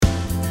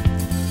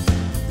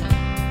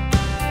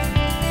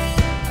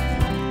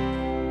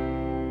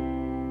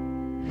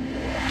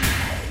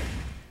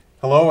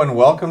Hello and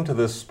welcome to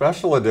this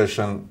special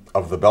edition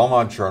of the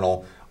Belmont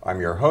Journal.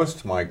 I'm your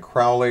host, Mike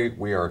Crowley.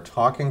 We are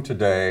talking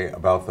today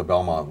about the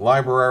Belmont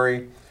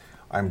Library.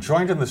 I'm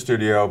joined in the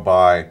studio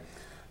by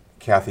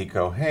Kathy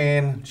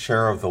Cohane,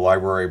 Chair of the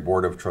Library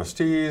Board of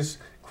Trustees,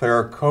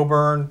 Claire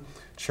Coburn,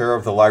 Chair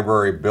of the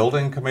Library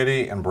Building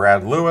Committee, and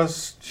Brad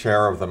Lewis,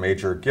 Chair of the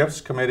Major Gifts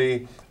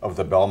Committee of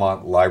the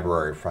Belmont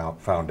Library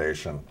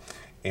Foundation.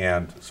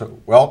 And so,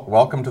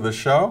 welcome to the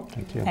show.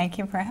 Thank you. Thank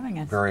you for having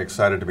us. Very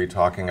excited to be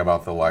talking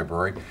about the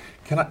library.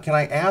 Can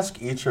I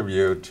ask each of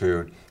you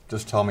to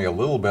just tell me a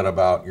little bit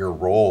about your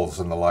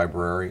roles in the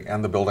library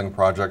and the building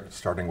project,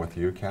 starting with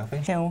you,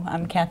 Kathy? So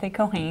I'm Kathy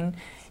Cohane,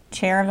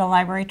 Chair of the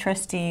Library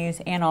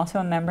Trustees and also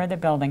a member of the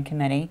Building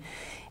Committee.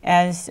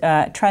 As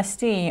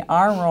trustee,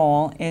 our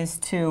role is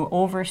to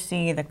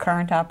oversee the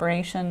current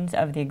operations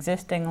of the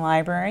existing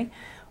library,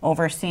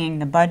 overseeing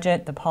the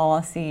budget, the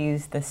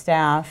policies, the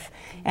staff,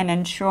 and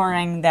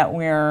ensuring that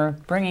we're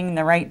bringing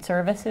the right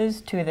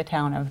services to the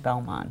town of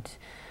Belmont.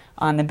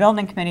 On the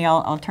Building Committee,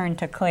 I'll turn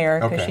to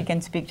Claire because she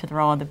can speak to the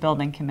role of the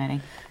Building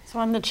Committee. So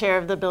I'm the chair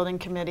of the Building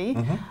Committee.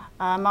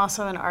 I'm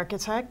also an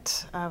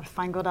architect,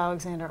 Feingold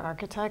Alexander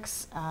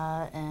Architects,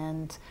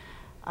 and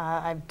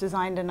I've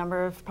designed a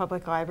number of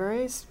public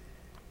libraries.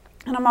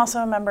 And I'm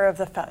also a member of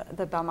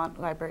the Belmont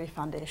Library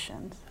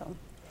Foundation. So.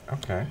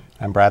 Okay.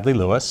 I'm Bradley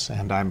Lewis,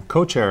 and I'm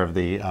co-chair of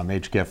the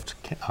Major Gift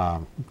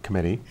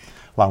Committee,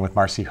 along with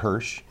Marcy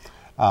Hirsch.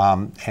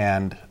 I'm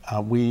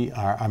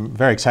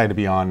very excited to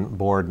be on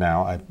board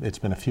now. It's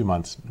been a few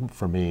months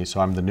for me,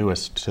 so I'm the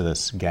newest to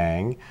this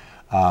gang,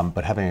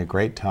 but having a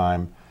great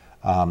time,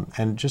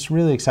 and just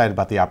really excited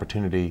about the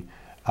opportunity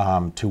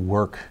to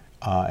work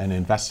and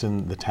invest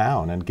in the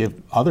town and give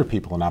other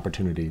people an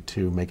opportunity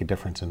to make a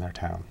difference in their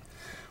town.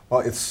 Well,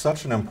 it's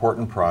such an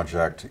important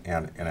project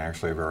and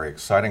actually a very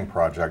exciting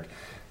project.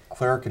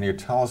 Claire, can you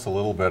tell us a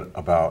little bit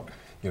about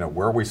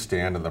where we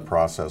stand in the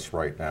process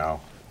right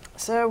now?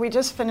 So we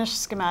just finished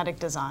schematic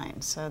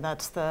design. So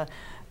that's the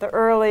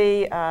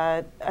early,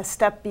 a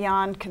step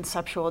beyond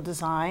conceptual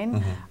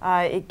design.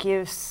 It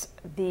gives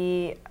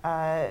the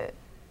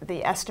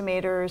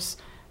estimators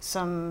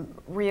some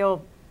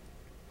real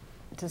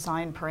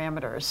design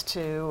parameters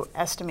to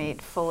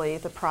estimate fully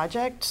the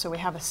project, so we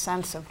have a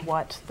sense of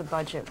what the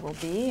budget will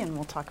be, and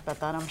we'll talk about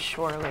that, I'm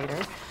sure, later.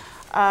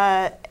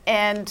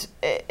 And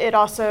it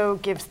also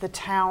gives the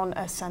town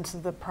a sense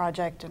of the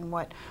project and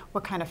what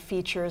kind of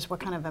features, what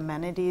kind of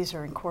amenities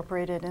are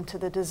incorporated into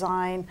the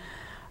design.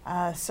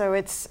 So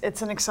it's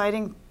an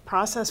exciting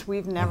process.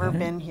 We've never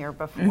been here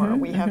before.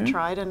 We have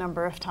tried a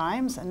number of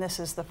times, and this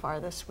is the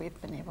farthest we've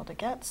been able to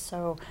get.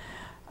 So.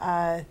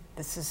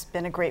 This has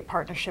been a great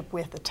partnership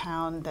with the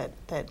town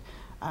that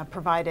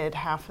provided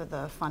half of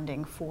the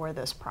funding for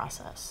this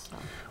process. So.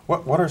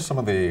 What are some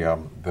of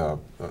the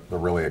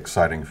really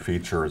exciting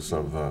features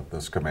of the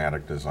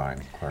schematic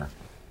design, Claire?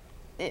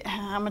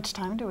 How much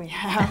time do we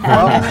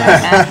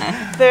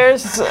have?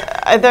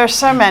 There's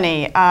so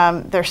many.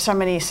 There's so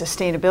many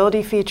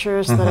sustainability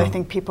features that I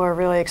think people are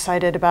really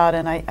excited about,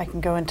 and I can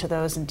go into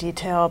those in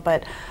detail.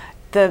 But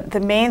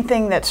the main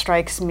thing that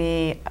strikes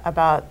me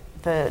about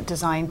the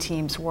design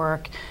team's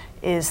work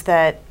is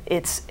that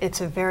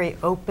it's a very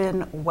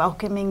open,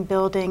 welcoming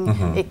building.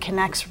 It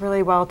connects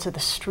really well to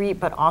the street,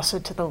 but also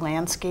to the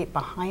landscape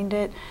behind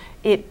it.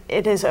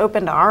 It has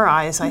opened our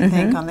eyes, I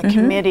think, on the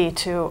committee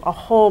to a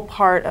whole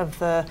part of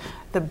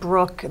the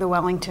brook, the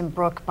Wellington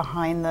Brook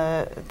behind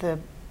the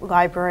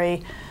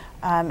library.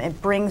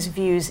 It brings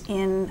views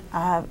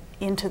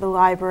into the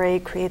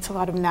library, creates a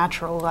lot of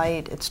natural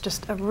light. It's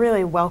just a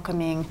really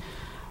welcoming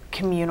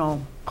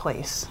communal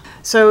place.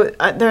 So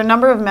there are a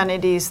number of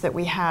amenities that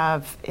we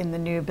have in the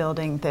new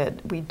building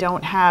that we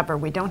don't have, or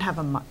we don't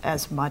have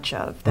as much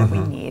of that we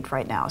need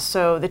right now.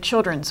 So the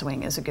children's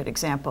wing is a good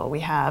example. We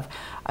have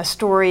a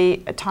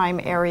story time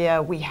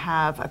area. We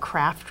have a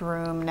craft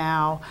room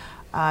now.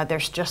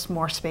 There's just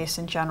more space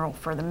in general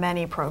for the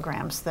many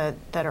programs that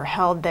are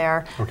held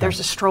there. There's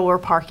a stroller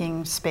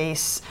parking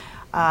space.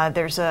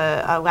 There's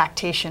a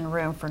lactation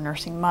room for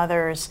nursing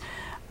mothers.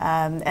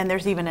 And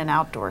there's even an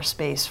outdoor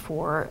space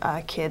for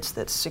kids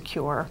that's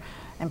secure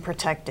and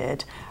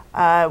protected.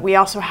 We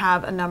also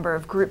have a number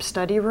of group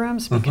study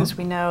rooms because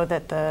we know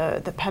that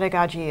the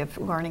pedagogy of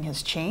learning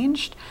has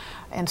changed.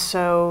 And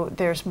so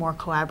there's more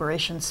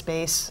collaboration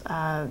space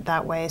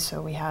that way.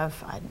 So we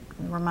have,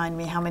 remind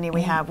me how many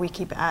we have. We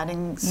keep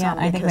adding some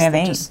I think we have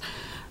 8. Just,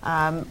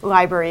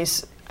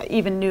 libraries,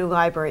 even new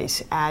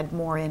libraries, add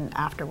more in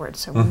afterwards.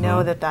 So we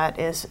know that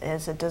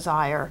is a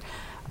desire.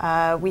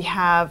 We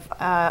have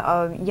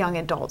a young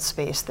adult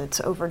space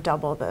that's over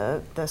double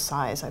the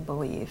size, I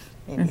believe.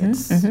 Maybe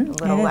it's a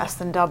little less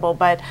than double,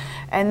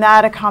 and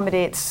that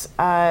accommodates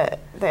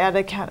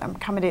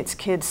accommodates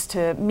kids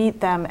to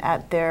meet them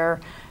at their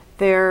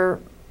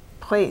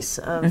place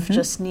of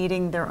just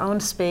needing their own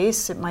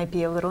space. It might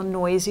be a little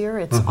noisier.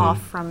 It's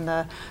off from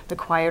the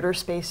quieter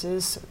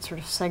spaces. It's sort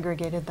of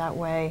segregated that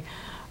way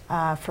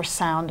for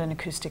sound and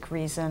acoustic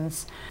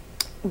reasons.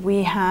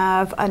 We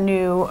have a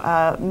new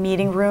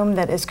meeting room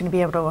that is going to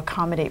be able to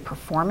accommodate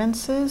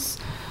performances.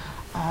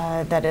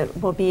 that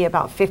it will be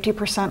about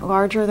 50%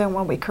 larger than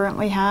what we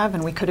currently have,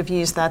 and we could have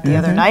used that the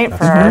other night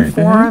for our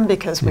forum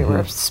because we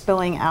were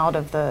spilling out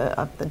of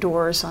the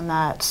doors on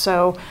that.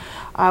 So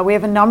we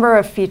have a number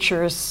of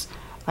features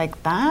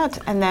like that,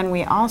 and then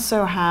we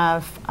also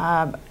have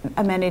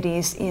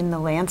amenities in the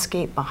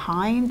landscape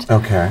behind.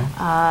 Okay.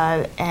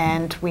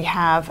 And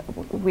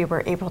we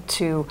were able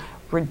to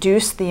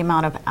reduce the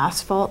amount of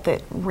asphalt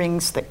that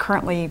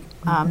currently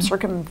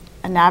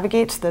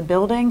circumnavigates the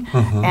building,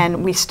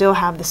 and we still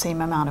have the same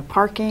amount of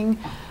parking.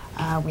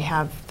 We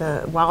have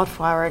the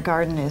wildflower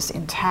garden is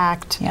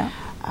intact. Yeah.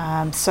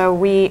 So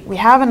we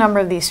have a number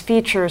of these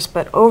features,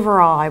 but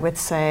overall I would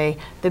say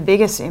the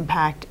biggest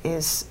impact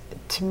is,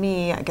 to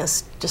me, I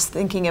guess just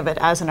thinking of it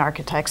as an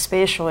architect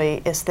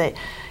spatially, is that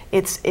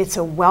it's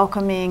a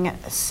welcoming,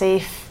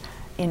 safe,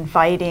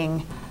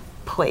 inviting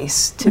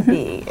place to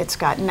be. It's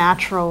got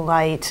natural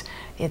light,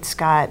 it's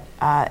got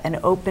an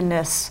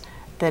openness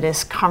that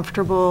is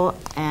comfortable,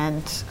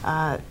 and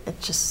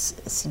it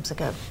seems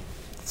like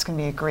it's going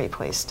to be a great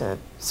place to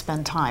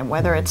spend time,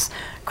 whether it's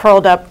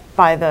curled up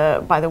by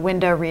the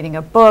window reading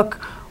a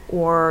book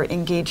or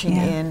engaging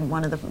in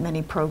one of the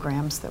many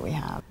programs that we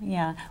have.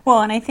 Yeah,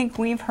 well, and I think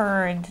we've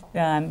heard,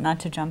 not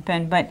to jump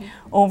in, but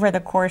over the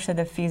course of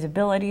the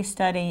feasibility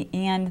study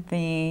and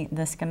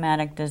the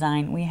schematic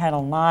design, we had a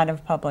lot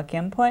of public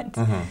input.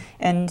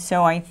 And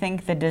so I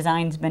think the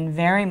design's been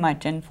very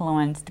much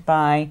influenced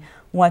by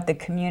what the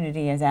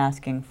community is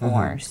asking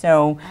for.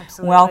 So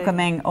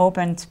welcoming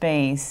open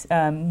space,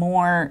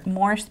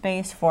 more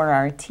space for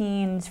our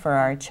teens, for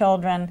our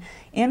children,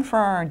 and for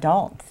our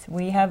adults.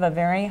 We have a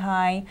very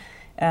high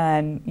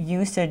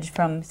usage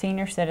from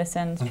senior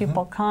citizens.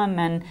 People come,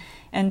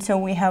 and so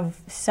we have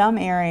some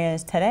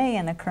areas today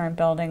in the current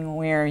building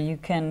where you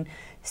can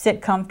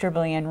sit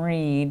comfortably and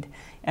read,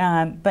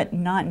 but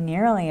not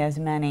nearly as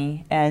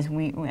many as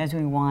we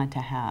want to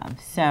have.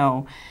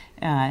 So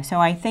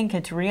I think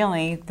it's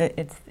really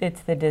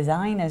it's the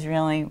design is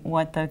really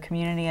what the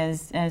community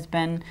has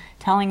been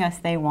telling us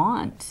they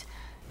want.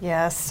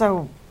 Yeah,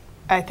 so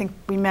I think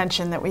we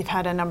mentioned that we've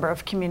had a number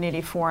of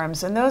community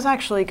forums, and those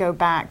actually go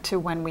back to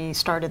when we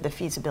started the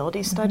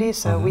feasibility study.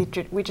 So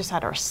we just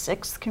had our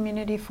 6th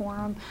community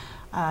forum,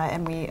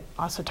 and we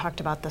also talked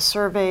about the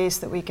surveys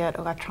that we get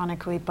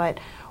electronically, but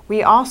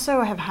we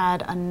also have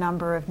had a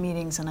number of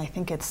meetings, and I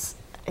think it's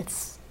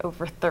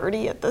over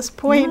 30 at this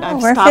point. No,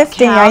 I've we're stopped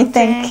 50, counting, I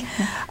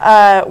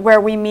think.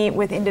 where we meet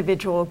with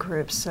individual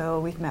groups. So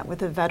we've met with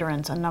the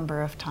veterans a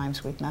number of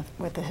times. We've met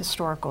with the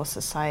Historical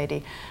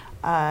Society,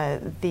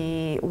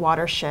 the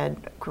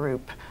Watershed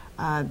Group,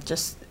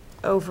 just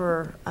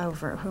over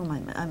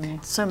whom I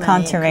mean, so many.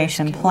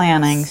 Conservation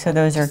planning, so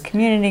those are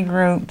community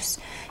groups.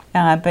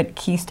 But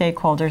key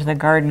stakeholders, the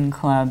Garden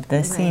Club,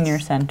 the Senior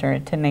Center,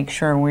 to make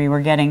sure we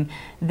were getting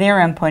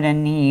their input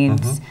and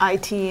needs.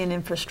 IT and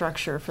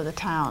infrastructure for the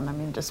town. I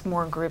mean, just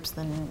more groups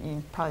than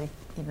you probably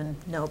even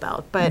know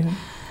about. But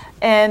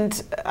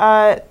and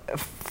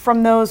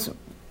from those,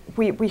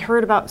 we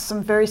heard about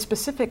some very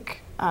specific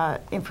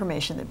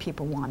information that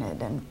people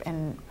wanted,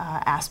 and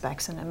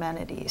aspects and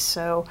amenities.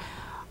 So,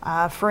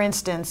 for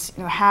instance,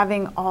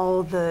 having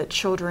all the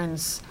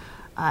children's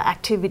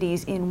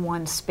activities in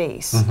one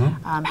space,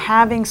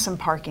 having some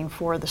parking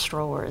for the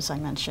strollers, I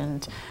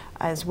mentioned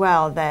as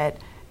well, that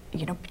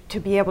to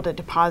be able to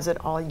deposit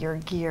all your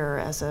gear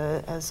as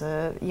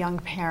a young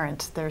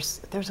parent,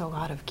 there's a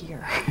lot of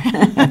gear.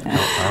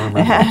 I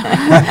remember.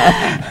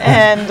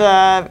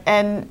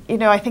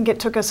 And I think it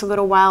took us a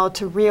little while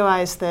to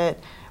realize that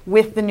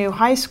with the new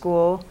high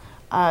school,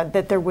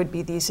 that there would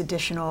be these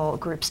additional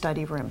group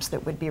study rooms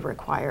that would be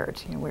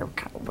required. We're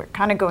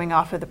kind of going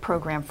off of the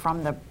program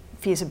from the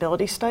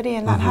feasibility study,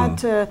 and that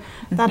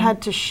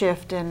had to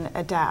shift and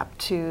adapt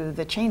to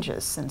the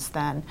changes since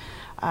then.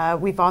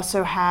 We've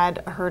also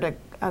heard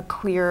a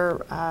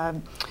clear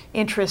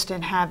interest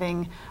in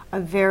having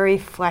a very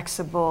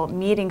flexible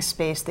meeting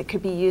space that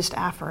could be used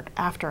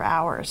after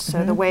hours.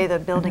 So the way the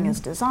building is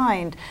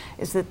designed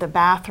is that the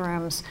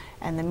bathrooms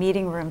and the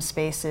meeting room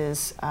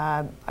spaces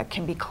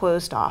can be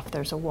closed off.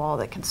 There's a wall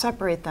that can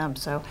separate them,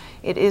 so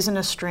it isn't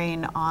a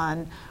strain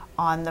on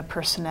the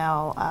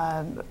personnel,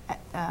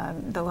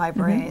 the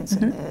librarians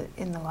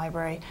in the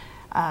library.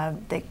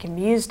 They can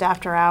be used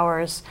after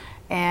hours,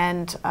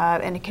 and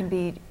it can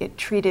be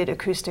treated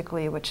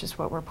acoustically, which is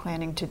what we're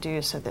planning to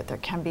do, so that there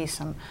can be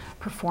some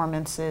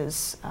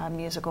performances,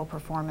 musical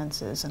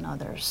performances, and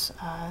others.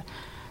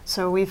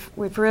 So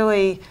we've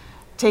really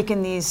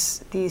taken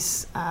these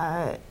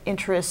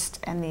interests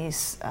and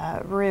these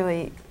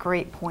really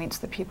great points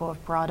that people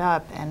have brought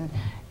up, and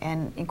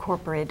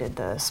incorporated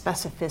the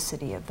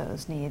specificity of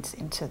those needs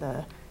into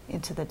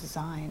the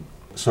design.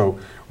 So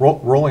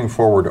rolling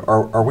forward,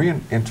 are we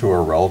into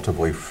a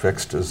relatively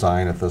fixed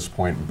design at this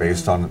point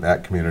based on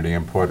that community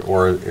input,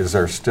 or is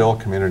there still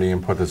community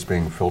input that's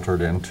being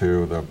filtered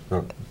into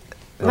the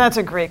That's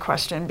a great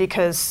question,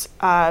 because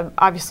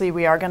obviously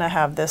we are going to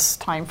have this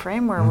time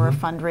frame where we're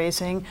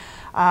fundraising.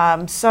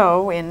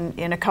 So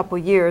in a couple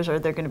years, are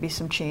there going to be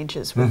some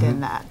changes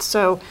within that?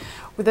 So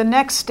the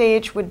next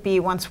stage would be,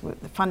 once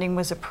the funding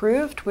was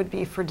approved, would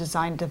be for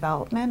design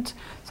development.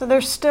 So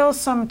there's still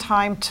some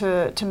time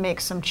to make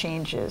some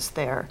changes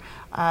there.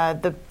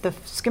 The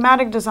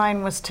schematic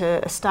design was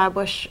to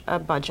establish a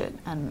budget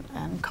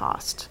and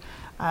cost.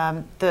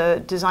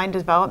 The design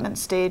development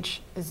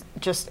stage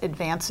just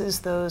advances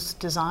those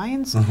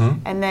designs,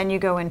 and then you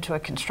go into a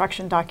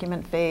construction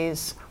document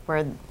phase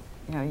where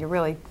you're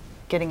really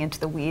getting into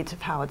the weeds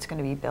of how it's going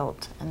to be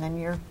built, and then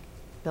you're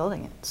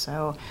building it.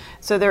 So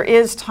there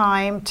is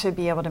time to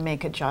be able to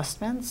make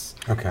adjustments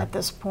at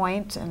this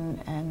point,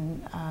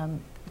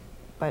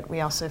 but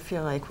we also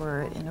feel like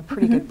we're in a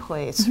pretty good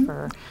place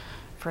for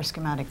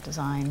schematic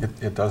design.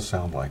 It does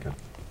sound like it.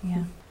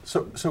 Yeah.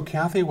 So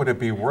Kathy, would it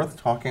be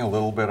worth talking a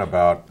little bit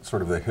about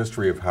sort of the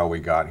history of how we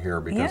got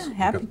here? Because, yeah,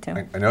 happy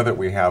to. I know that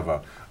we have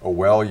a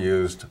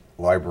well-used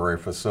library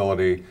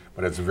facility,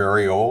 but it's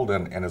very old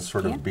and it's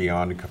sort of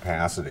beyond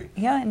capacity.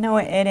 Yeah, no,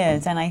 it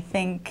is, and I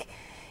think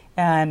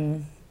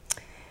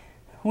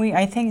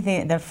I think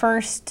the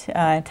first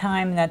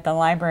time that the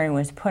library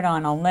was put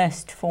on a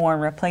list for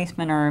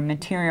replacement or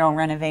material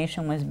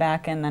renovation was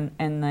back in the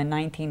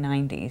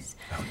 1990s.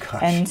 Oh,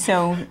 gosh. And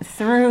so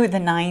through the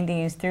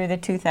 90s, through the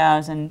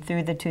 2000,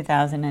 through the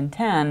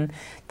 2010,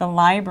 the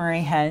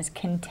library has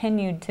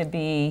continued to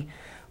be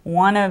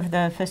one of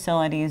the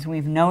facilities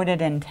we've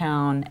noted in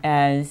town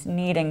as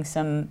needing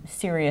some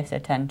serious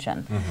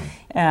attention.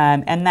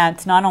 And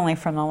that's not only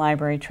from the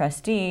library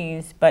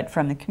trustees, but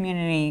from the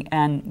community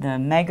and the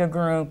mega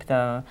group,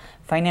 the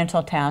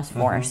financial task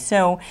force.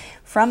 So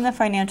from the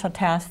financial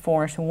task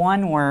force,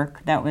 one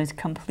work that was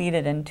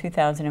completed in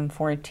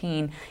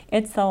 2014,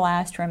 it's the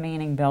last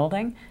remaining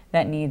building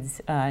that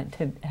needs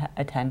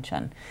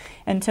attention.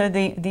 And so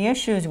the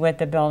issues with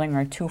the building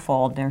are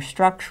twofold. They're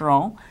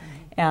structural,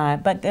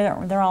 but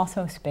they're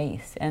also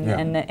space, and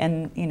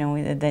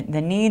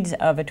the needs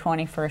of a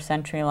 21st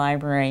century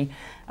library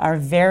are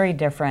very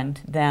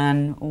different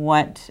than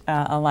what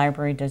a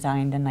library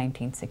designed in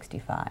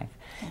 1965.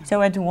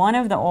 So it's one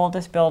of the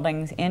oldest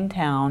buildings in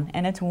town,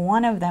 and it's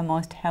one of the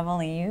most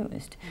heavily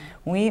used.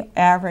 We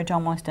average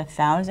almost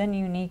 1,000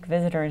 unique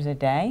visitors a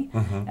day,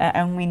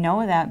 and we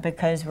know that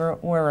because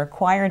we're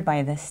required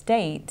by the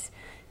state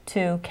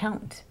to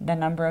count the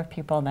number of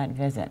people that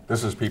visit.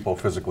 This is people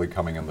physically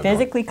coming in the door.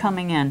 Physically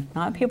coming in,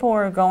 not people who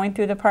are going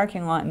through the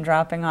parking lot and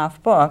dropping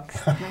off books,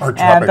 or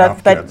dropping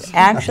off kids. but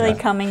actually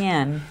coming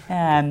in.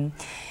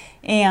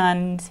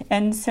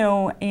 And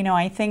so,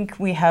 I think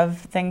we have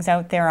things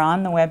out there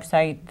on the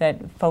website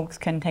that folks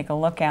can take a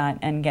look at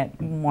and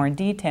get more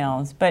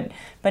details. But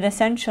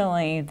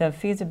essentially, the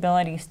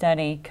feasibility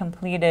study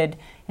completed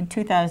in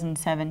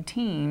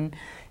 2017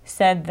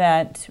 said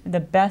that the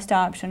best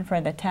option for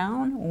the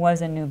town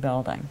was a new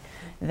building.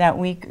 That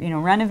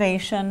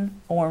renovation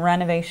or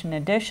renovation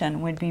addition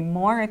would be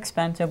more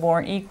expensive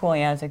or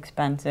equally as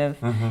expensive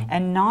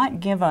and not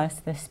give us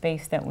the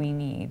space that we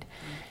need.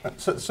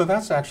 So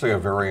that's actually a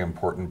very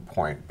important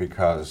point,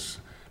 because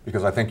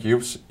I think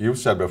you've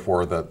said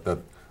before that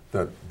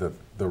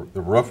the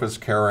roof is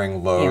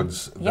carrying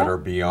loads that are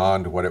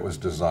beyond what it was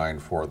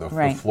designed for.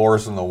 The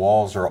floors and the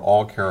walls are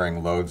all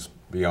carrying loads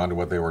beyond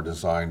what they were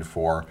designed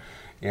for.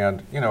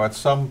 And at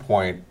some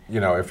point,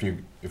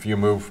 if you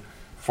move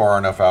far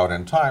enough out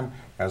in time,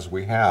 as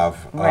we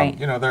have,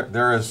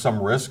 there is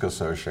some risk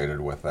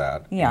associated with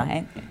that.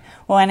 Yeah,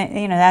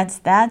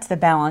 that's the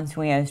balance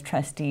we as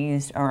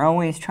trustees are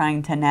always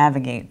trying to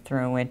navigate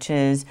through, which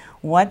is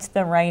what's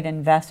the right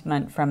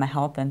investment from a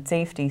health and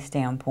safety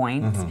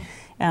standpoint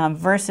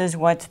versus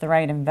what's the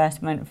right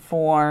investment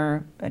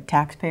for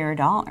taxpayer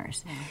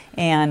dollars.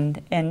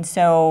 And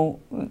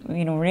so,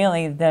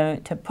 really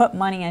to put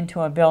money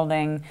into a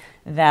building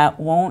that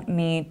won't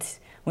meet,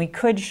 we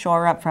could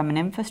shore up from an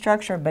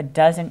infrastructure but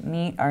doesn't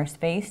meet our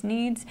space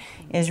needs,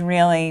 is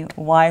really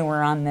why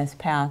we're on this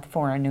path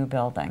for a new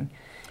building.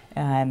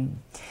 And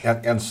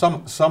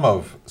some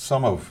of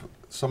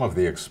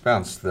the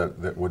expense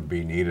that would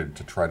be needed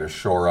to try to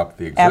shore up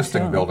the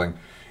existing building,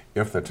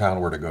 if the town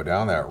were to go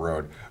down that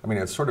road,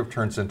 it sort of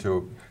turns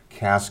into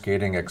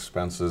cascading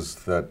expenses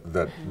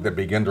that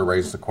begin to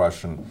raise the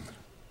question,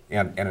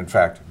 and in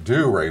fact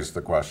do raise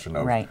the question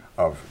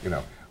of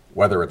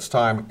whether it's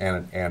time,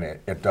 and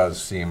it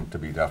does seem to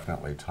be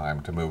definitely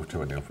time to move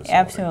to a new facility.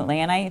 Absolutely,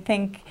 and I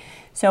think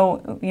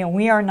so.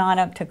 We are not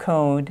up to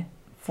code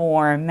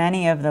for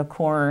many of the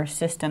core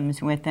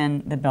systems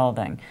within the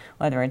building,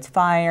 whether it's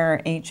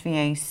fire,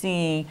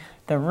 HVAC,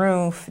 the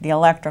roof, the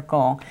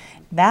electrical.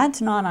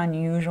 That's not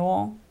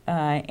unusual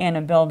in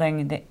a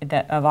building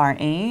that of our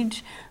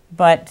age,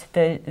 but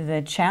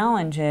the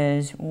challenge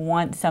is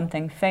once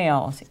something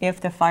fails, if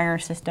the fire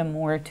system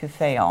were to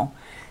fail,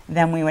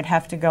 then we would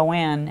have to go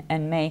in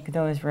and make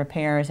those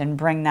repairs and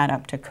bring that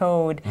up to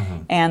code.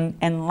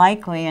 And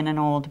likely in an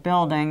old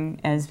building,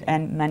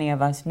 and many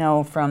of us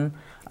know from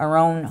our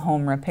own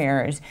home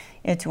repairs,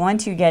 it's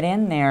once you get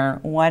in there,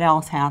 what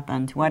else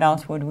happens? What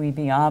else would we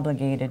be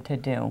obligated to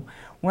do?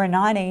 We're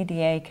not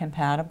ADA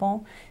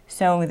compatible,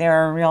 so there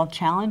are real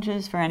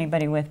challenges for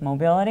anybody with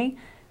mobility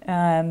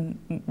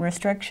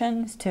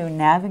restrictions to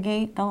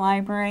navigate the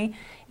library.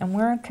 And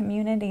we're a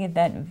community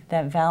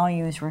that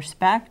values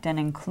respect and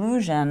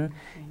inclusion,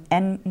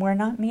 and we're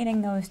not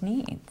meeting those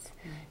needs.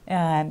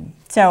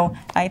 So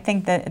I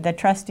think that the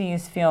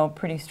trustees feel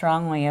pretty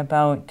strongly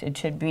about it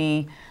should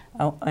be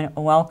a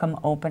welcome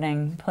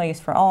opening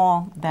place for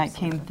all. That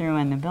came through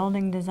in the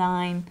building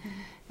design.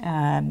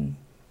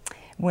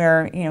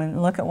 Where,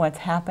 look at what's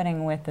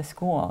happening with the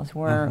schools.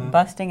 We're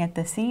busting at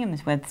the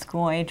seams with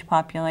school-age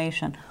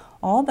population.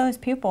 All those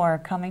people are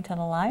coming to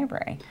the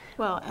library.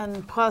 Well,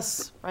 and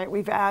plus, right,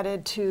 we've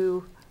added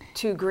two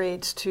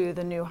grades to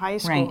the new high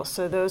school, Right.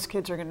 so those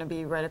kids are going to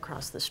be right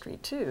across the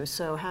street too.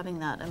 So having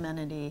that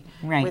amenity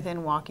Right.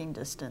 within walking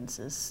distance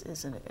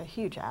is a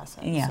huge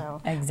asset. Yeah,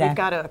 so exactly. we've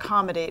got to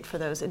accommodate for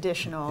those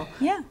additional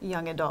Yeah.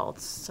 young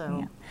adults.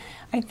 So Yeah.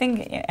 I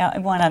think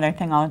one other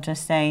thing I'll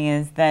just say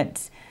is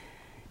that,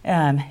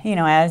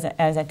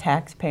 as a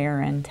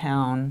taxpayer in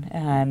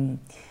town,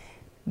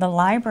 the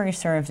library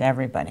serves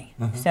everybody.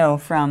 So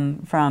from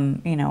birth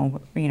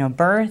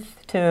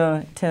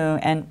to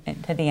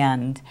the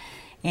end.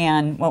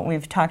 And what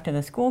we've talked to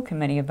the school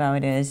committee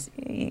about is,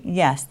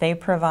 yes, they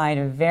provide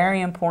a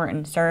very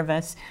important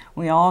service.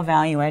 We all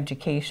value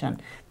education,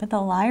 but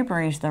the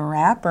library is the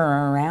wrapper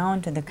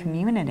around to the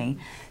community.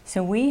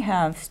 So we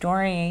have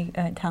story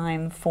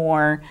time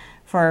for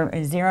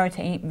 0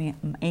 to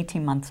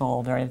 18 months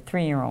old or a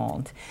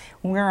 3-year-old.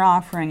 We're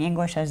offering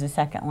English as a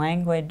second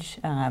language,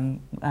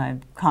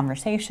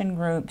 conversation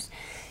groups.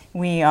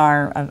 We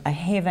are a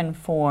haven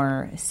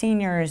for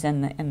seniors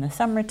in the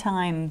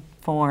summertime,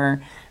 for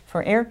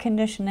air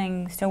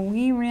conditioning. So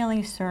we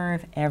really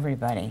serve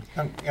everybody.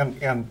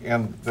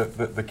 And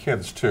the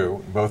kids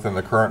too, both in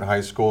the current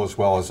high school as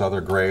well as other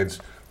grades,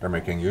 they're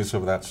making use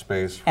of that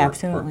space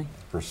Absolutely.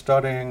 for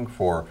studying,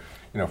 for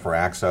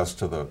access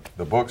to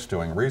the books,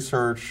 doing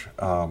research.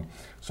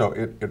 So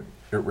it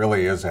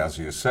really is, as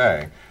you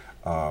say,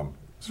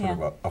 sort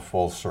of a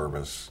full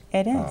service.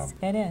 It is.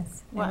 It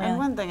is. Well, It really- and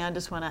one thing I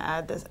just want to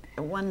add, this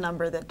one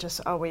number that just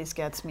always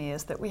gets me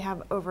is that we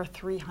have over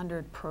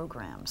 300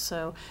 programs.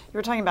 So you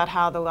were talking about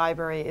how the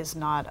library is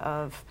not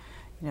of,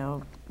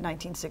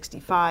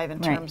 1965 in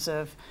Right. terms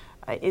of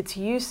its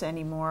use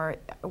anymore.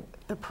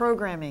 The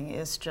programming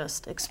is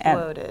just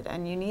exploded,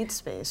 and you need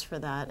space for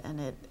that. And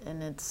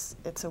it's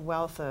a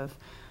wealth of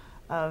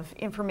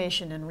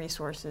information and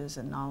resources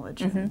and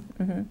knowledge.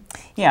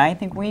 Yeah, I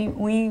think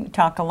we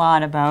talk a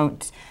lot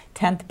about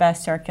 10th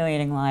best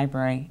circulating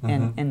library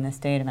in the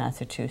state of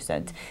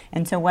Massachusetts.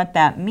 And so what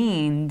that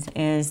means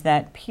is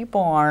that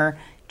people are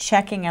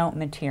checking out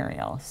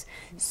materials.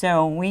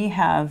 So we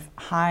have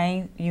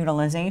high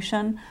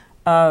utilization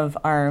of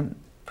our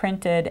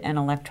printed and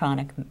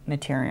electronic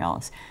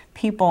materials.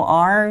 People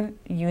are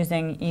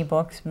using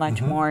ebooks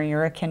much more.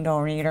 You're a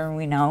Kindle reader,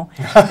 we know.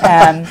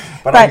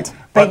 But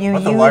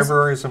the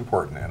library is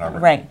important in our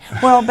right.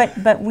 Well,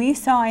 but we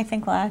saw, I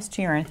think last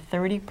year, a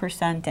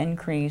 30%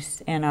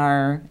 increase in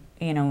our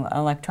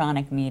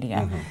electronic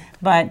media.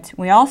 But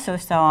we also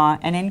saw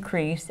an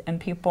increase in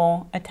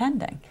people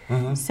attending.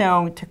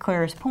 So to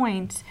Claire's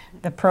point,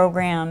 the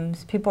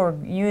programs, people are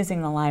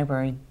using the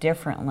library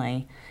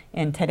differently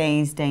in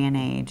today's day and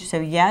age. So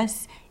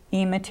yes,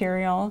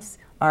 e-materials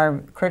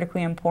are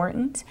critically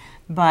important,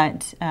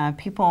 but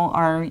people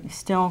are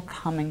still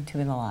coming to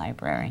the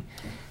library.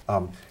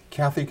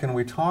 Kathy, can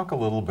we talk a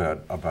little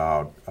bit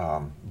about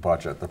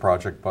budget, the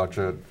project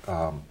budget?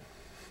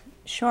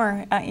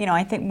 Sure.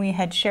 I think we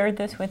had shared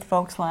this with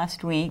folks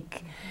last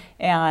week.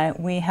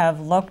 We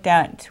have looked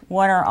at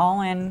what our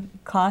all-in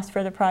cost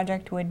for the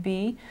project would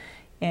be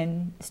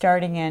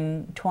starting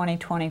in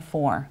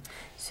 2024.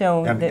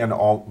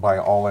 So by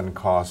all-in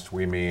cost,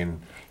 we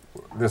mean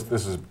this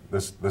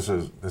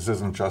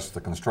isn't just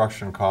the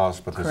construction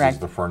cost, but this Correct. is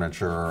the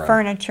furniture.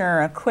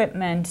 Furniture,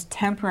 equipment,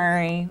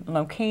 temporary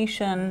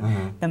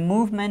location, the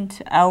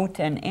movement out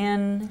and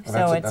in.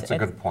 That's a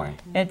good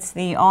point. It's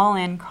the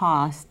all-in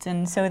cost,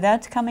 and so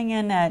that's coming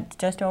in at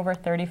just over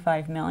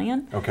 $35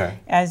 million. Okay.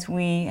 As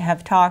we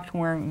have talked,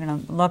 we're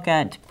going to look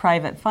at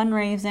private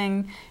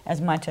fundraising as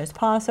much as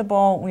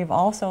possible. We've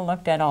also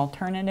looked at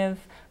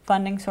alternative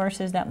funding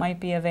sources that might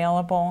be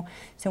available.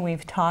 So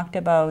we've talked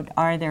about,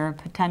 are there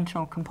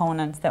potential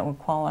components that would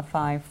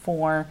qualify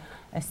for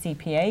a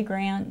CPA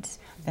grant,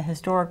 the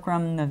historic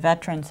room, the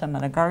veterans, some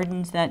of the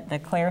gardens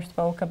that Claire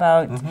spoke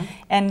about.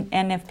 And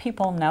if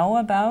people know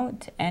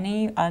about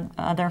any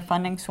other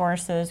funding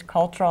sources,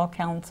 cultural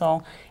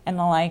council and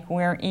the like,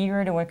 we're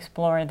eager to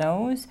explore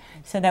those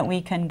so that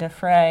we can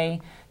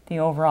defray the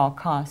overall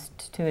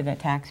cost to the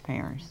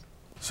taxpayers.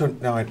 So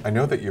now I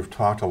know that you've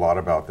talked a lot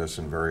about this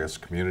in various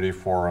community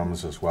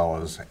forums as well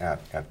as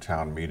at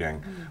town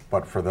meeting,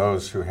 but for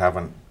those who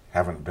haven't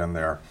haven't been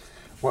there.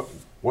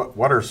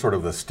 What are sort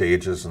of the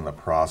stages in the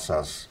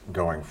process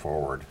going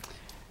forward?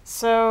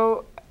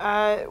 So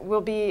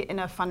we'll be in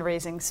a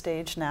fundraising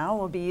stage now.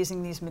 We'll be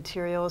using these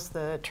materials,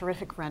 the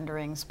terrific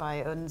renderings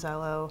by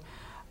Odinzello,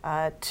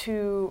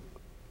 to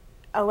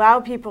allow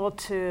people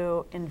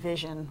to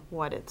envision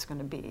what it's going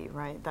to be,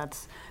 right?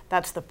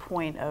 That's the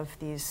point of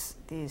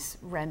these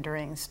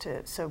renderings,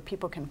 so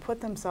people can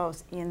put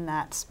themselves in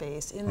that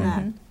space, in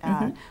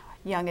that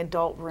young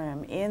adult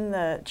room, in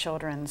the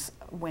children's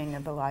wing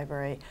of the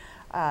library,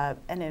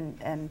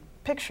 and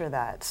picture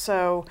that.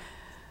 So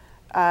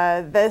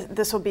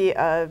this will be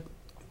a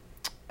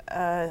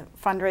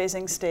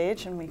fundraising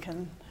stage, and we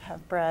can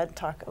have Brad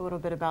talk a little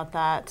bit about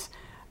that.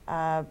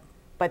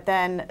 But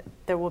then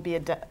there will be a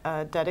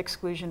debt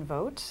exclusion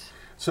vote.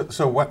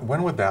 So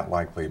when would that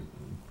likely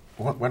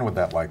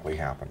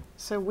happen?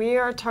 So we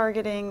are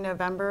targeting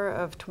November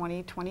of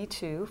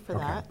 2022 for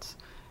that,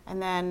 and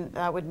then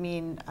that would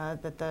mean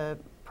that the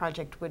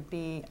project would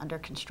be under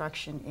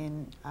construction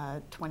in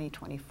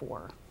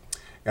 2024.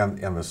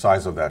 And the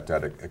size of that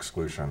debt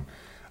exclusion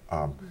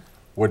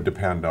would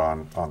depend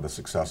on the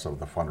success of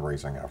the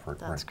fundraising effort.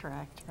 That's right?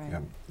 correct,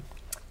 right?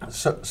 And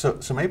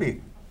so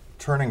maybe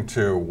turning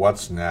to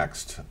what's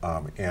next,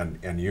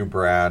 and you,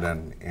 Brad,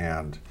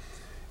 and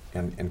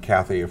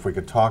Kathy, if we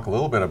could talk a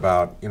little bit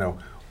about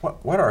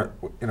what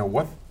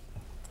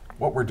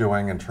we're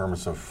doing in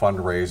terms of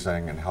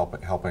fundraising and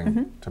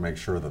helping to make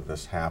sure that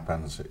this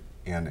happens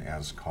in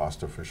as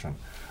cost efficient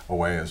a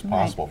way as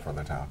possible for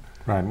the town.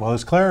 Right. Well,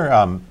 as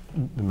Claire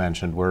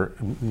mentioned, we're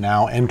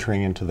now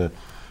entering into the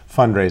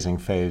fundraising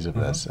phase of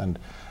this, and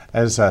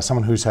as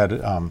someone who's had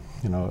a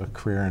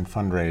career in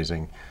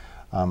fundraising,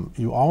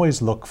 you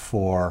always look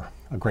for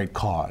a great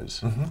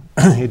cause.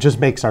 It just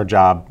makes our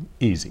job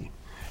easy.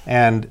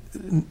 And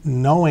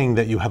knowing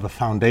that you have a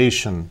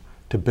foundation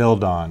to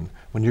build on,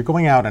 when you're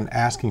going out and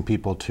asking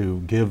people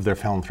to give their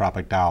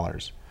philanthropic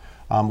dollars,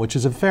 which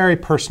is a very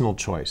personal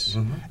choice,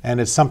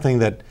 and it's something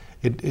that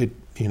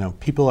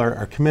people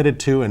are committed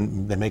to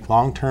and they make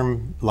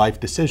long-term life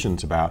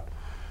decisions about,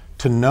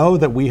 to know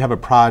that we have a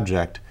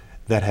project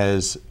that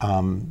has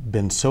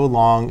been so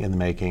long in the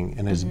making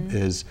and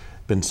is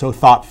been so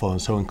thoughtful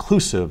and so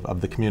inclusive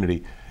of the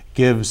community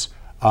gives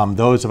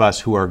those of us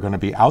who are going to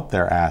be out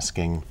there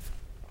asking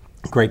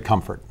great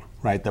comfort,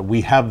 right? That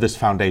we have this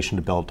foundation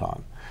to build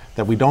on,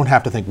 that we don't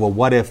have to think, well,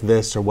 what if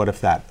this or what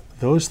if that?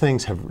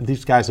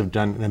 These guys have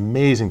done an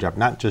amazing job,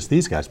 not just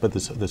these guys, but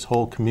this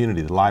whole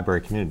community, the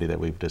library community that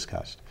we've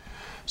discussed.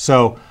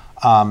 So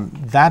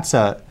that's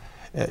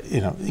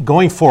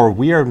going forward,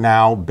 we are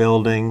now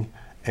building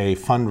a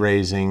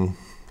fundraising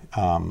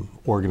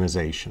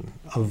organization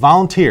of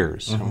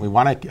volunteers, and I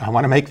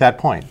want to make that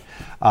point,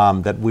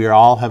 that we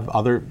all have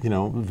other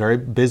very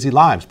busy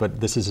lives, but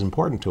this is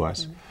important to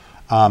us,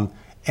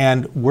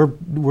 and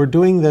we're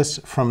doing this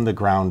from the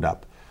ground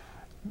up.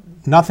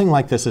 Nothing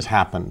like this has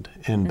happened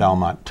in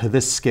Belmont to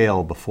this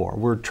scale before.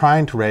 We're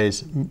trying to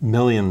raise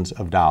millions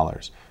of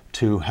dollars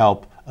to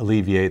help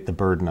alleviate the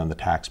burden on the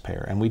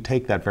taxpayer, and we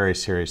take that very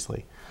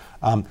seriously.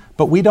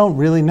 But we don't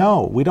really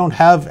know. We don't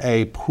have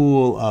a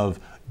pool of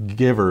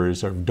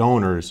givers or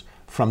donors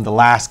from the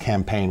last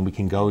campaign we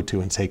can go to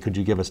and say, could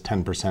you give us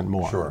 10%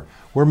 more? Sure.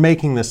 We're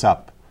making this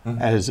up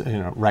as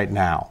right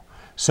now.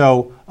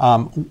 So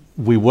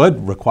we would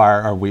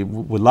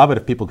love it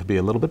if people could be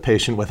a little bit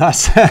patient with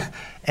us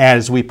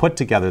as we put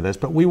together this,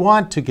 but we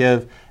want to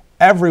give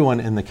everyone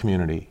in the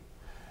community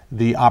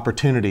the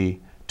opportunity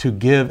to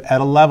give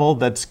at a level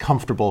that's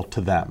comfortable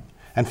to them.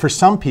 And for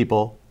some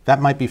people,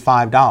 that might be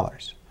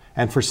 $5.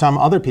 And for some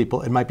other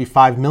people, it might be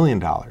 $5 million.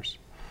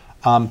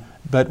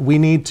 But we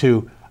need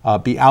to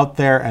be out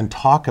there and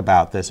talk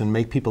about this and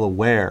make people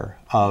aware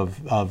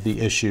of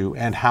the issue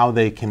and how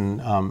they can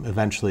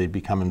eventually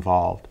become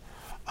involved.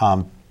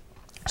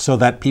 So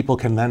that people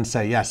can then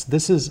say, yes,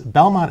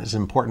 Belmont is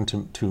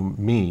important to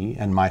me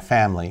and my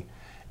family,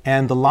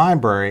 and the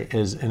library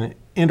is an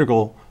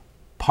integral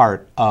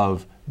part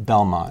of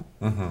Belmont.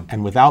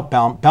 And without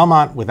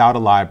Belmont, without a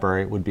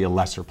library, would be a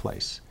lesser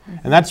place.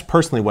 And that's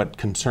personally what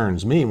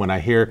concerns me when I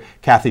hear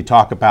Kathy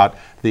talk about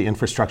the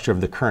infrastructure of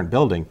the current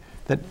building,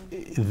 that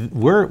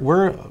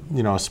we're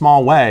a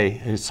small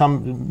way,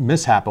 some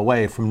mishap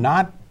away from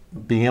not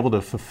being able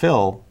to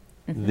fulfill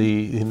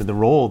the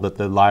role that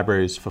the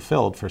library has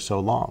fulfilled for so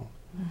long.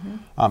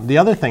 The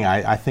other thing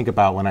I think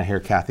about when I hear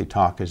Kathy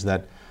talk is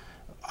that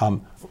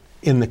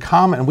in the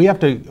common, we have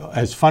to,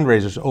 as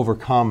fundraisers,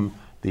 overcome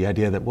the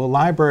idea that, well,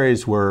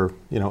 libraries were,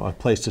 a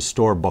place to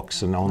store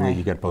books and only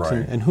you get books.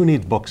 Right. And who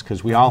needs books?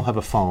 Because we all have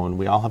a phone,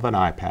 we all have an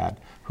iPad.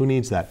 Who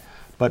needs that?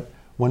 But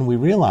when we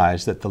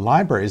realize that the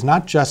library is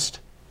not just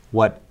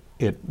what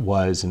it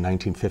was in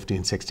 1950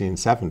 and 60 and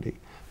 70,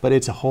 but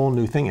it's a whole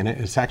new thing, and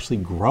it's actually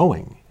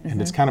growing, and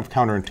it's kind of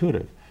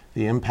counterintuitive.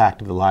 The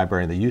impact of the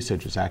library and the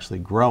usage is actually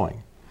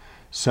growing.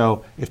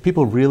 So if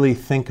people really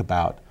think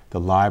about the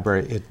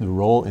library, the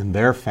role in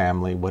their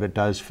family, what it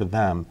does for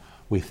them,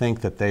 we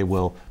think that they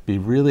will be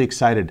really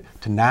excited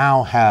to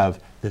now have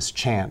this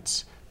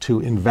chance to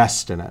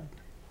invest in it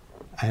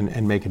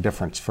and make a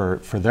difference for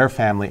their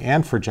family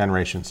and for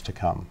generations to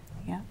come.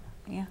 Yeah,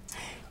 yeah.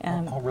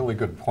 All really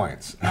good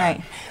points.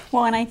 Right.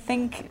 Well, and I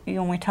think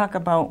when we talk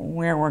about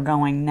where we're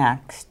going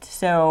next,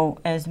 so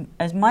as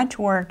much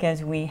work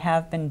as we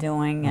have been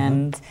doing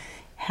and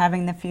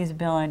having the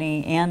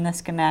feasibility and the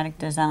schematic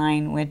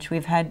design, which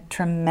we've had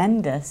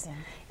tremendous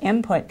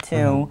input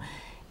to,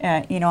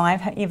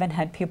 I've even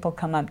had people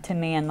come up to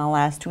me in the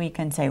last week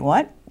and say,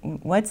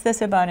 what's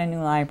this about a new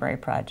library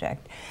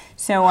project?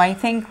 So I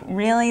think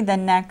really the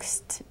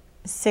next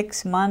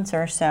 6 months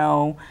or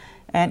so,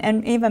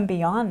 and even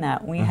beyond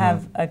that, we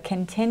have a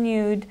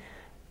continued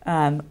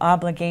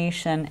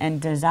obligation and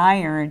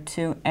desire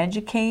to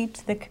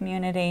educate the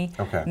community,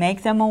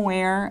 make them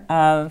aware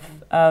of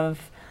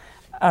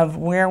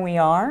where we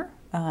are,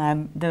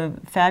 the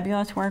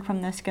fabulous work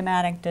from the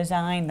schematic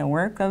design, the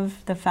work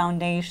of the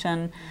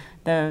foundation,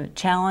 the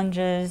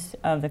challenges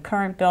of the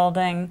current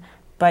building,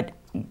 but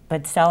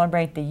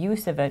celebrate the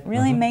use of it.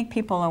 Really make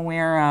people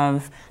aware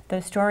of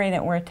the story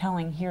that we're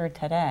telling here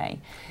today.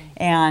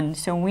 And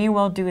so we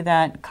will do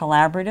that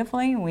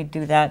collaboratively. We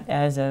do that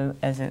as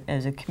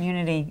a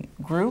community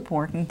group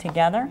working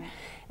together.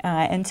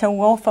 And so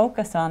we'll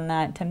focus on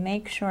that to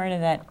make sure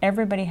that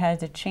everybody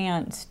has a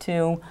chance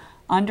to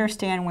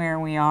understand where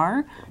we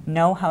are,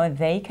 know how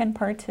they can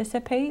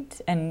participate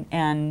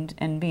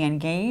and be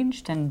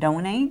engaged and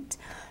donate.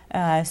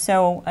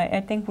 So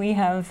I think we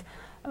have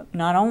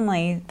not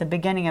only the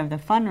beginning of the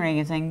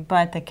fundraising,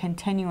 but the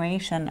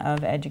continuation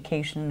of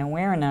education and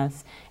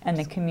awareness in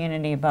the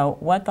community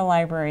about what the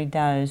library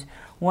does,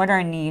 what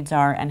our needs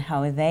are, and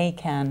how they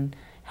can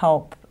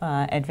help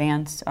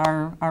advance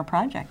our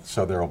project.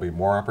 So there will be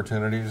more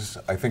opportunities,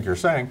 I think you're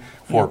saying,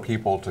 for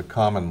people to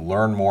come and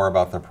learn more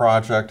about the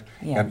project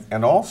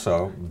and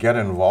also get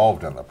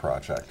involved in the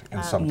project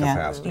in some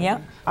capacity.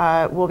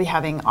 We'll be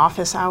having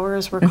office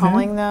hours, we're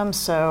calling them,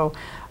 so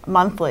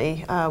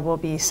monthly we'll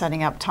be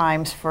setting up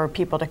times for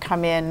people to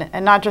come in,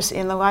 and not just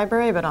in the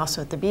library, but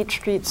also at the Beach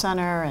Street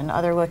Center and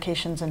other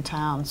locations in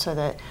town, so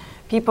that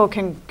people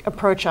can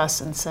approach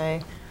us and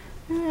say,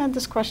 I had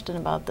this question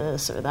about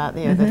this or that,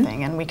 the other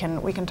thing, and we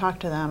can talk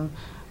to them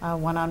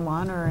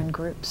one-on-one or in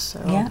groups.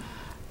 So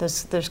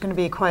there's going to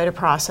be quite a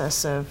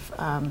process of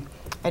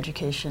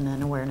education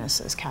and awareness,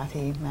 as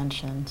Kathy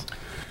mentioned.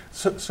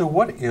 So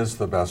what is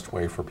the best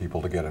way for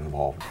people to get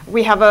involved?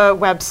 We have a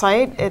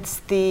website.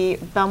 It's the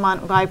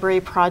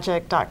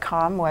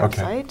BelmontLibraryProject.com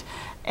website.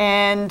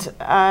 And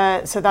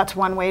so that's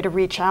one way to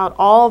reach out.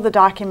 All the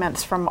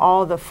documents from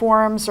all the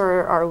forums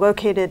are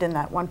located in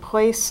that one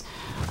place.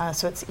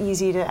 So it's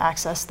easy to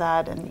access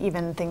that, and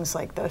even things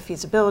like the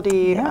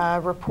feasibility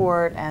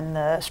report and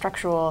the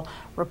structural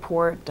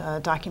report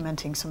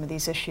documenting some of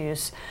these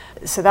issues.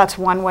 So that's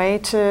one way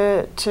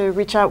to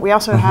reach out. We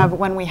also have,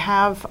 when we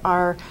have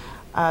our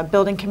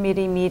building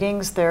committee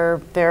meetings, they're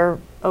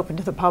open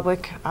to the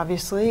public,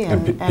 obviously,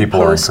 and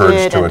people are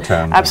encouraged to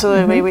attend.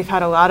 Absolutely, we've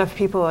had a lot of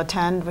people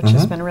attend, which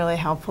has been really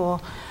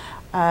helpful.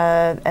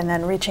 And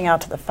then reaching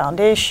out to the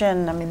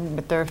foundation. I mean,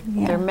 but there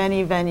are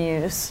many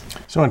venues.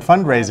 So, and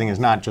fundraising is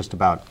not just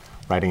about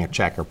writing a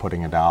check or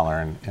putting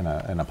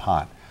 $1 in a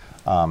pot.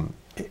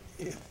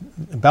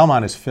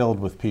 Belmont is filled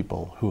with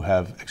people who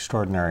have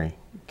extraordinary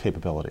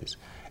capabilities,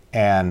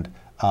 and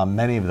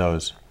many of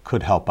those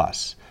could help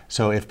us.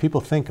 So if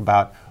people think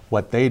about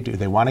what they do,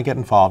 they want to get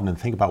involved and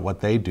think about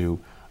what they do,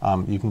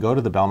 you can go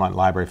to the Belmont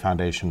Library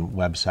Foundation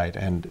website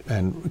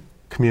and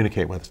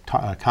communicate with,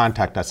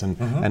 contact us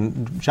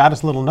and jot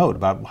us a little note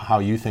about how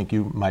you think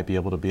you might be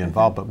able to be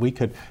involved. But we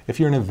could, if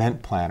you're an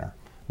event planner,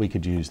 we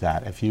could use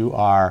that. If you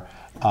are,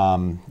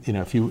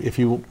 if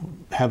you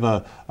have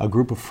a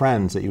group of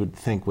friends that you would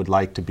think would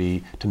like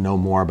to know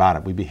more about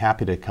it, we'd be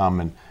happy to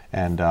come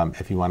and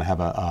if you want to have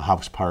a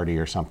house party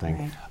or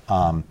something,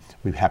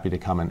 we'd be happy to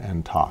come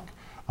and talk.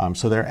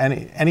 So there are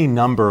any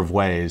number of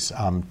ways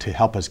to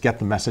help us get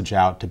the message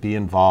out, to be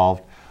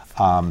involved.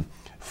 So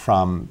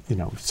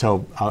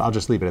I'll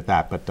just leave it at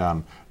that.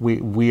 But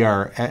we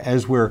are,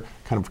 as we're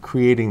kind of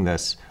creating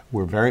this,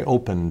 we're very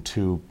open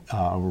to,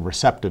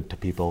 receptive to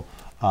people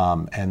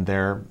and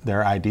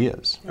their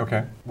ideas.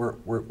 Okay,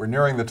 we're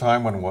nearing the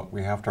time when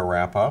we have to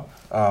wrap up.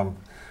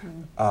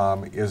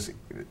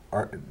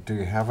 Do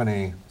you have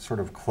any sort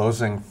of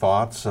closing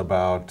thoughts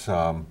about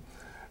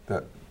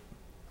the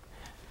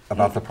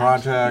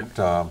project?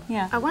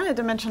 I wanted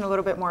to mention a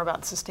little bit more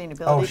about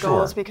sustainability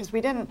goals, because we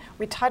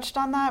touched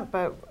on that,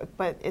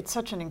 but it's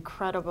such an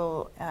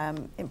incredible,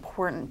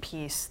 important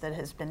piece that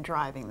has been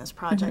driving this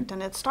project.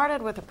 And it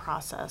started with a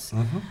process.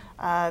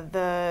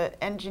 The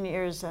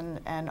engineers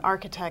and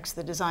architects,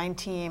 the design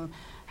team,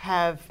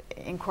 have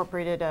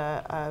incorporated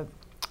a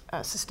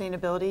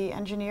sustainability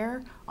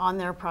engineer on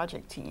their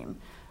project team.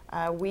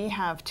 We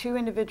have 2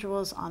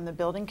 individuals on the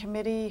building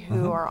committee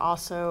who are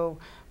also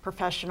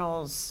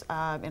professionals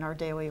in our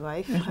daily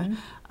life in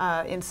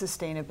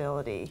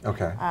sustainability.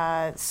 Okay.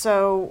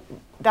 So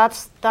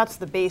that's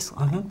the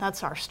baseline.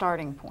 That's our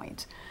starting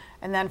point.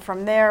 And then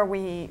from there,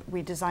 we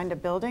designed a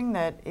building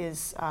that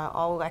is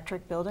all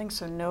electric building,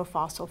 so no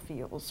fossil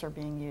fuels are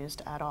being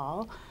used at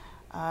all.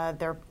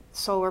 They're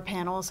solar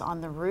panels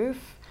on the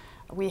roof.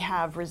 We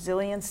have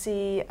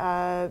resiliency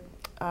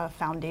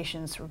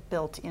foundations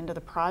built into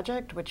the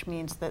project, which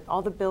means that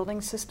all the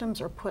building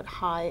systems are put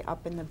high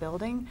up in the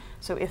building.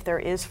 So if there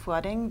is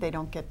flooding, they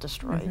don't get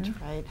destroyed,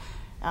 right?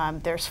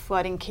 There's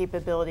flooding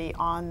capability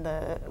on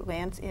the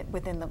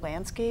within the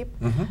landscape.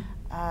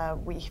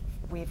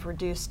 We've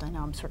reduced, I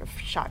know I'm sort of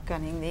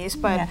shotgunning these,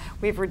 but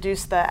we've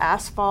reduced the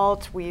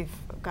asphalt, we've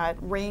got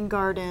rain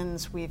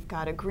gardens, we've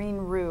got a green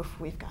roof,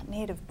 we've got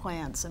native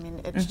plants. I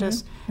mean, it's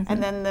just,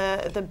 and then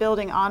the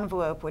building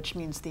envelope, which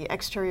means the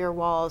exterior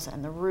walls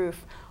and the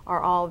roof,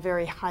 are all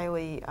very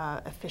highly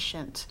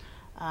efficient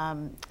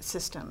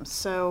systems.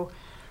 So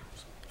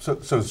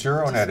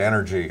zero net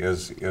energy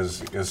is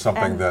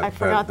something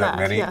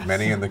that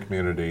many in the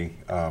community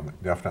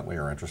definitely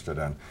are interested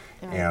in,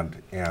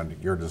 and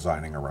you're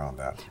designing around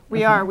that.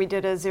 We are. We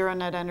did a zero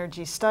net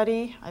energy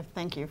study. I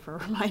thank you for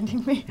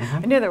reminding me. I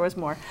knew there was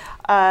more.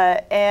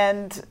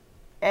 And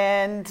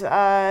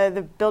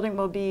the building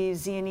will be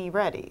Z&E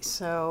ready.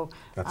 So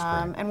that's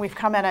great. And we've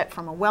come at it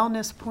from a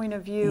wellness point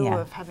of view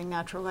of having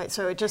natural light.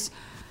 So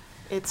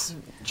it's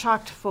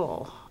chocked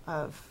full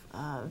of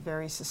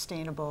very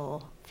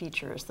sustainable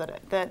features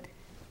that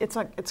it's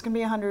going to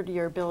be a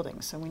 100-year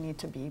building, so we need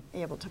to be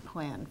able to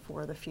plan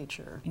for the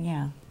future.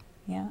 Yeah.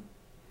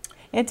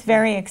 It's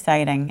very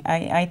exciting.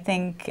 I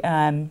think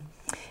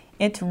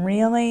it's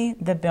really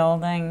the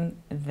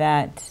building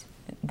that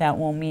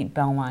will meet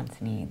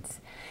Belmont's needs.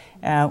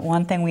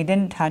 One thing we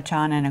didn't touch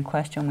on, and a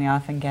question we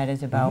often get,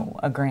 is about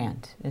a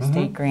grant, a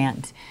state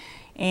grant,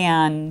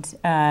 and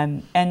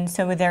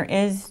so there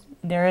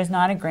is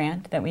not a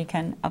grant that we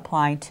can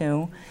apply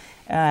to.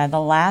 The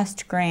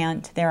last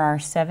grant, there are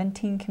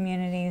 17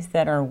 communities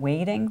that are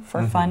waiting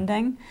for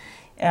funding.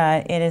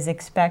 It is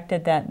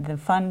expected that the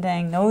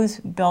funding, those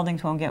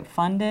buildings will get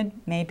funded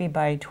maybe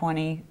by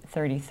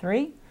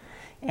 2033.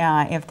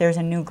 If there's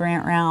a new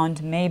grant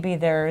round, maybe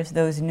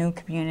those new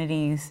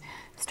communities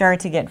start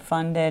to get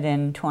funded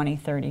in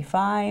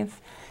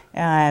 2035.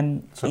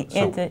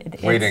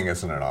 Waiting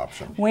isn't an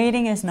option.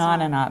 Waiting is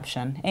not an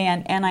option.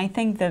 And I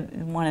think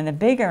one of the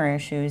bigger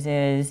issues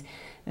is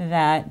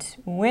that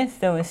with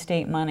those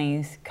state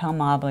monies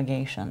come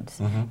obligations.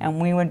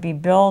 And we would be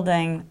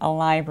building a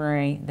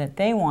library that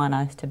they want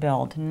us to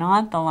build,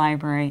 not the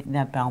library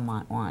that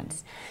Belmont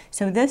wants.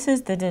 So this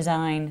is the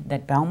design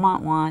that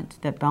Belmont wants,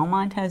 that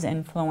Belmont has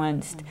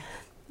influenced.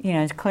 You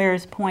know, as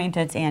Claire's point,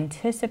 it's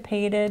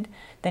anticipated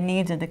the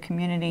needs of the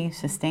community.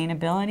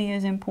 Sustainability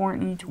is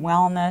important,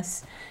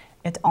 wellness.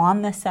 It's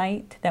on the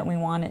site that we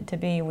want it to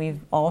be. We've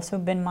also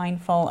been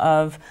mindful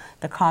of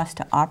the cost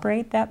to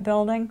operate that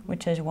building,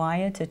 which is why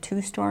it's a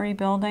 2-story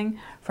building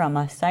from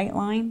a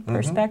sightline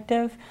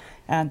perspective.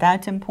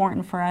 That's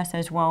important for us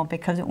as well,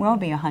 because it will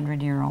be a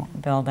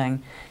 100-year-old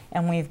building.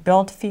 And we've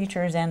built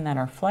features in that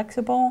are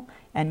flexible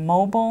and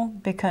mobile,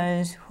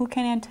 because who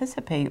can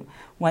anticipate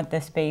what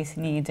the space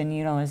needs and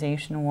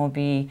utilization will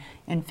be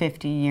in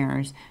 50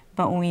 years?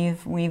 But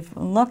we've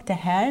looked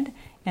ahead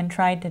and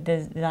tried to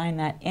design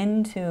that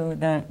into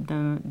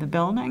the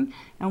building,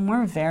 and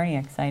we're very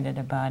excited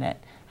about it.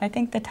 I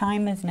think the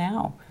time is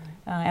now,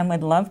 and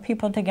would love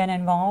people to get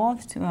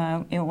involved.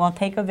 It will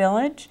take a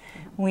village.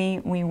 We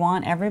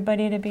want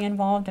everybody to be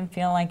involved and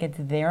feel like it's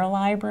their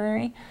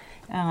library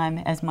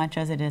as much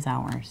as it is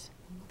ours.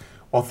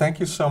 Well, thank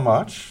you so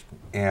much,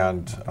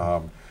 and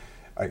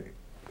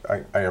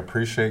I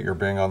appreciate your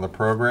being on the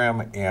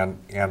program, and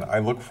I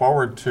look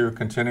forward to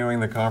continuing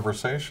the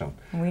conversation.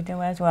 We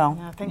do as well.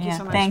 Thank you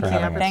so much. Thank for you.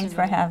 having us. Thanks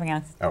for having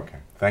us. Okay,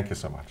 thank you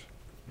so much.